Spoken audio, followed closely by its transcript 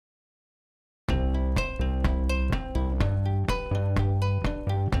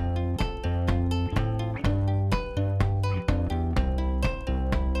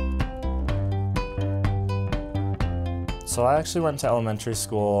So I actually went to elementary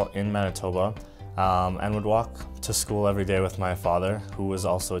school in Manitoba and would walk to school every day with my father, who was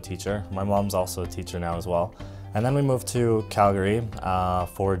also a teacher. My mom's also a teacher now as well. And then we moved to Calgary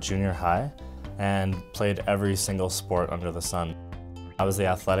for junior high and played every single sport under the sun. I was the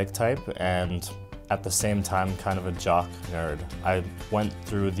athletic type and at the same time kind of a jock nerd. I went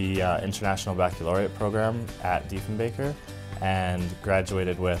through the International Baccalaureate program at Diefenbaker and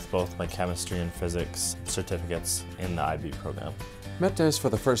graduated with both my chemistry and physics certificates in the IB program. Met Des for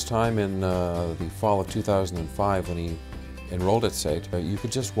the first time in the fall of 2005 when he enrolled at SAIT. You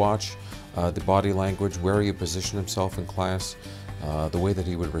could just watch the body language, where he positioned himself in class, the way that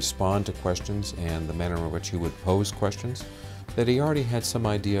he would respond to questions and the manner in which he would pose questions, that he already had some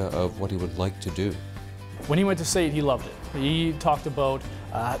idea of what he would like to do. When he went to SAIT, he loved it. He talked about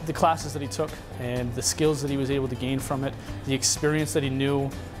the classes that he took and the skills that he was able to gain from it, the experience that he knew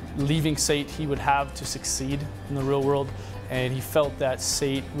leaving SAIT he would have to succeed in the real world, and he felt that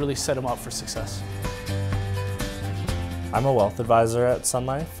SAIT really set him up for success. I'm a wealth advisor at Sun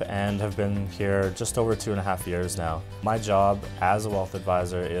Life and have been here just over 2.5 years now. My job as a wealth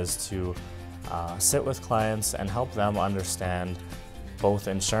advisor is to sit with clients and help them understand both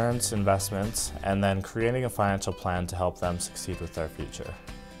insurance, investments, and then creating a financial plan to help them succeed with their future.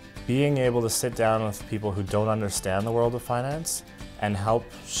 Being able to sit down with people who don't understand the world of finance and help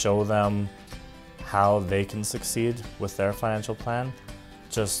show them how they can succeed with their financial plan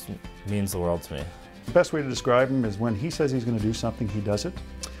just means the world to me. The best way to describe him is when he says he's going to do something, he does it.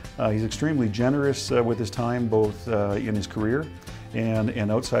 He's extremely generous with his time, both in his career and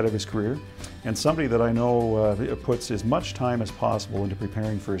outside of his career. And somebody that I know puts as much time as possible into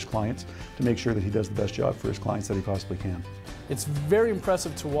preparing for his clients to make sure that he does the best job for his clients that he possibly can. It's very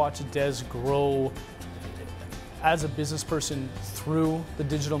impressive to watch Des grow as a business person through the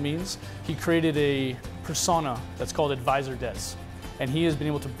digital means. He created a persona that's called Advisor Des, and he has been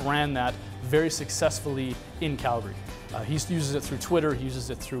able to brand that very successfully in Calgary. He uses it through Twitter, he uses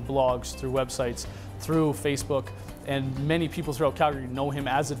it through blogs, through websites, through Facebook, and many people throughout Calgary know him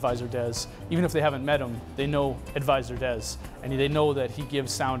as Advisor Des. Even if they haven't met him, they know Advisor Des, and they know that he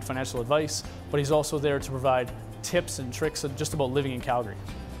gives sound financial advice, but he's also there to provide tips and tricks just about living in Calgary.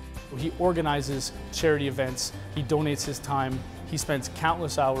 He organizes charity events, he donates his time, he spends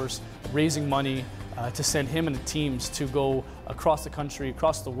countless hours raising money to send him and the teams to go across the country,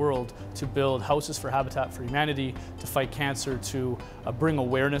 across the world, to build houses for Habitat for Humanity, to fight cancer, to bring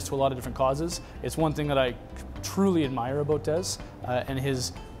awareness to a lot of different causes. It's one thing that I truly admire about Des and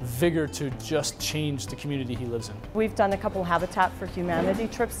his vigor to just change the community he lives in. We've done a couple Habitat for Humanity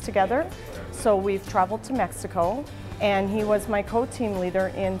trips together. So we've traveled to Mexico, and he was my co-team leader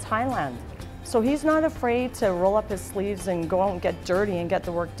in Thailand. So he's not afraid to roll up his sleeves and go out and get dirty and get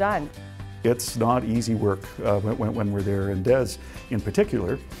the work done. It's not easy work when we're there, and Des, in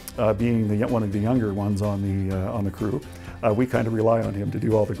particular, being one of the younger ones on the crew, we kind of rely on him to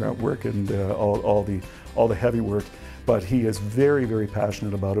do all the groundwork and all the heavy work. But he is very, very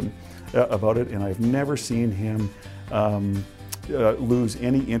passionate about it, and I've never seen him lose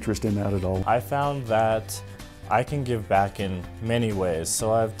any interest in that at all. I found that I can give back in many ways.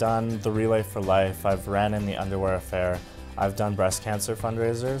 So I've done the Relay for Life, I've ran in the underwear affair, I've done breast cancer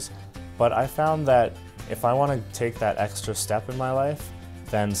fundraisers. But I found that if I want to take that extra step in my life,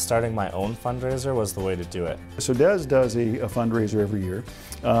 then starting my own fundraiser was the way to do it. So Des does a fundraiser every year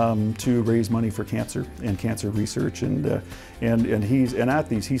to raise money for cancer and cancer research, and at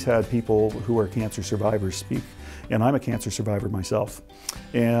these he's had people who are cancer survivors speak, and I'm a cancer survivor myself,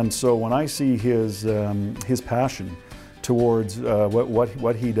 and so when I see his passion towards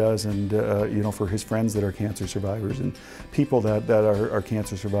what he does, and you know, for his friends that are cancer survivors and people that are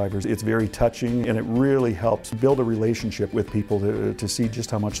cancer survivors, it's very touching, and it really helps build a relationship with people to see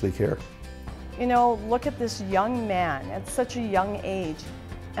just how much they care. You know, look at this young man at such a young age,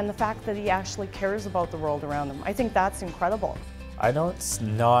 and the fact that he actually cares about the world around him. I think that's incredible. I know it's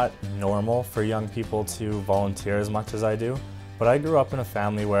not normal for young people to volunteer as much as I do, but I grew up in a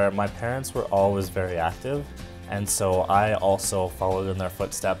family where my parents were always very active. And so I also followed in their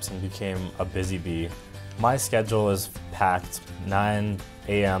footsteps and became a busy bee. My schedule is packed 9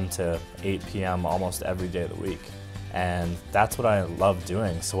 a.m. to 8 p.m. almost every day of the week. And that's what I love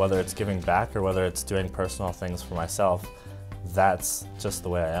doing. So whether it's giving back or whether it's doing personal things for myself, that's just the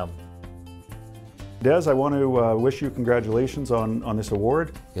way I am. Des, I want to wish you congratulations on this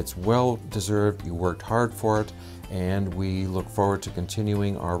award. It's well deserved, you worked hard for it, and we look forward to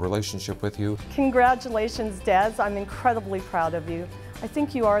continuing our relationship with you. Congratulations, Des. I'm incredibly proud of you. I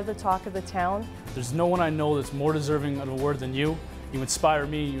think you are the talk of the town. There's no one I know that's more deserving of an award than you, You inspire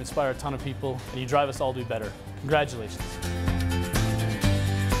me, you inspire a ton of people, and you drive us all to be better. Congratulations.